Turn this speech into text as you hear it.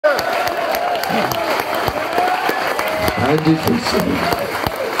Andy Fitzsimmons.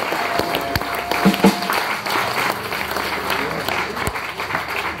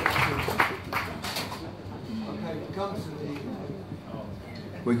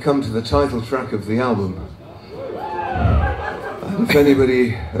 We come to the title track of the album. And if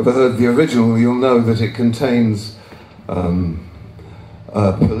anybody ever heard the original, you'll know that it contains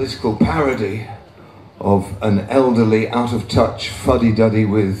a political parody of an elderly, out-of-touch fuddy-duddy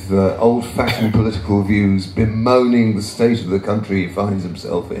with old-fashioned political views bemoaning the state of the country he finds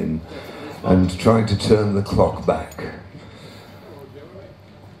himself in and trying to turn the clock back.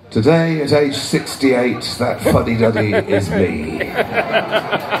 Today, at age 68, that fuddy-duddy is me.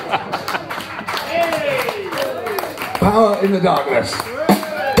 Power in the darkness.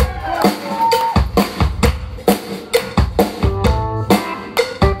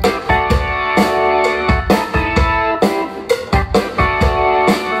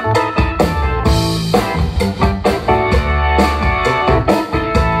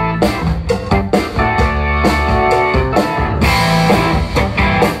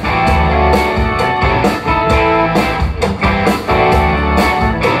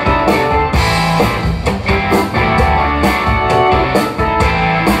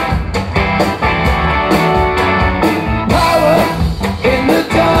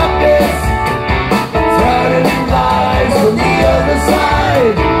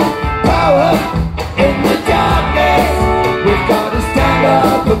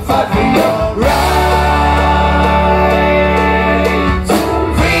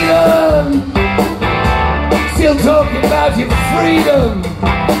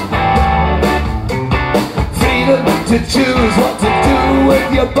 To choose what to do with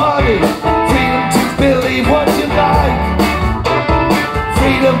your body, freedom to believe what you like,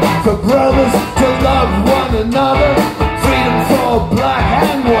 freedom for brothers to love one another, freedom for black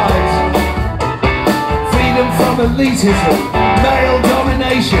and white, freedom from elitism, male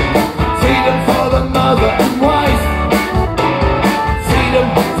domination, freedom for the mother and wife, freedom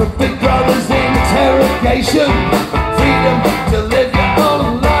for big brother's interrogation, freedom to live your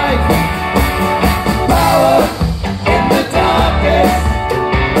own life, power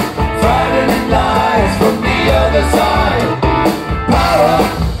frightening lies from the other side. Power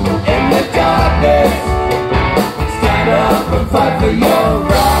in the darkness. Stand up and fight for your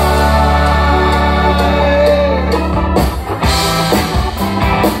right.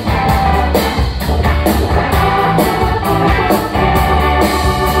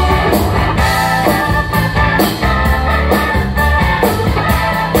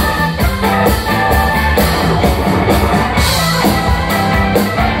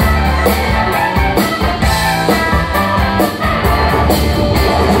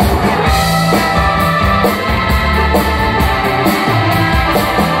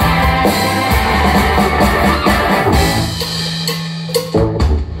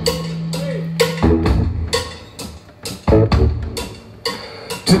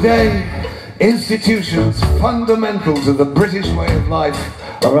 Today, institutions fundamental to the British way of life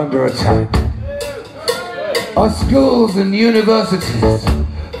are under attack. Our schools and universities,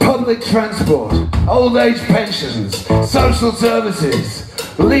 public transport, old age pensions, social services,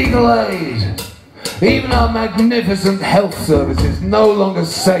 legal aid, even our magnificent health service is no longer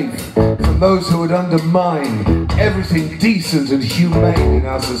safe from those who would undermine everything decent and humane in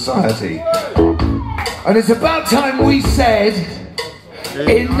our society. And it's about time we said,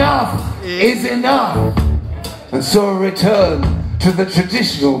 enough is enough, and saw a return to the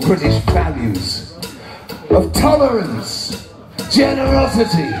traditional British values of tolerance,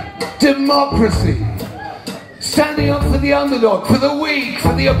 generosity, democracy, standing up for the underdog, for the weak,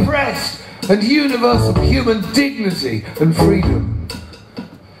 for the oppressed, and universal human dignity and freedom.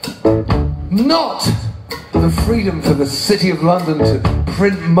 Not the freedom for the City of London to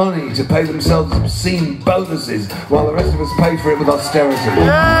print money to pay themselves obscene bonuses while the rest of us pay for it with austerity.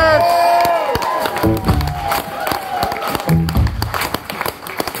 Yes!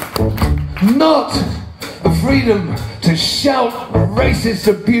 Not the freedom to shout racist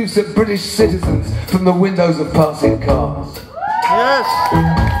abuse at British citizens from the windows of passing cars. Yes!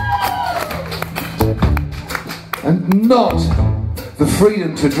 And not the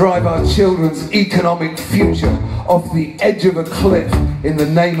freedom to drive our children's economic future off the edge of a cliff in the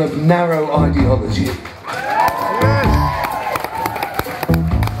name of narrow ideology.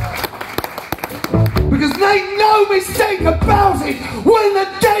 Because make no mistake about it, when the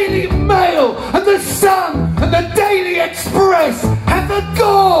Daily Mail and the Sun and the Daily Express have the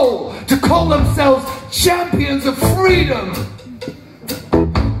gall to call themselves champions of freedom,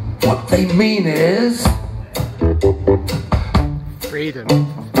 what they mean is Freedom.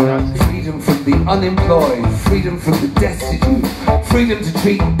 Freedom from the unemployed, freedom from the destitute, freedom to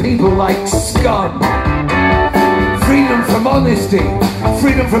treat people like scum, freedom from honesty,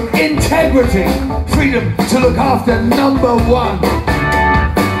 freedom from integrity, freedom to look after number one,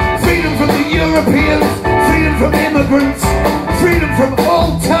 freedom from the Europeans, freedom from immigrants, freedom from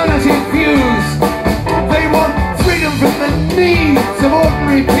alternative views. They want freedom from the needs of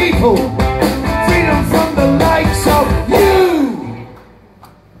ordinary people, freedom from the likes of you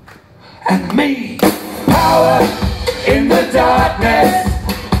and me. Power in the darkness,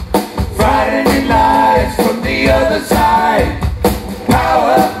 frightening lies from the other side.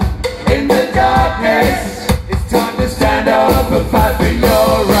 Power in the darkness, it's time to stand up and fight for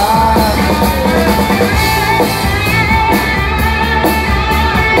your rights.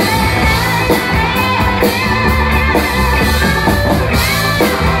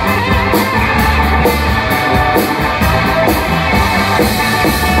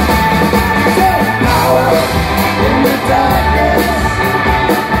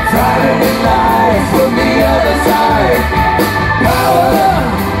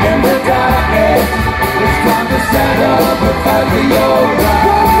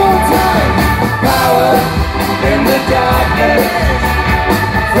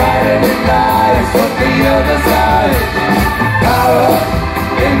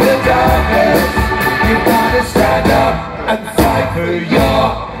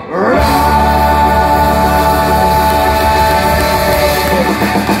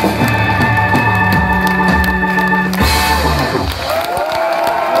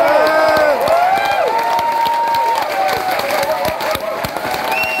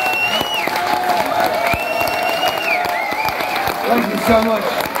 Thank you so much.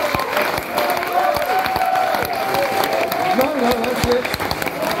 No, that's it.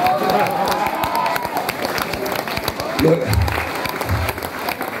 Look,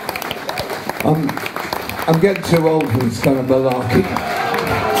 I'm getting too old for this kind of malarkey.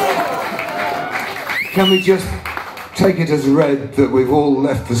 Can we just take it as read that we've all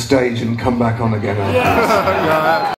left the stage and come back on again?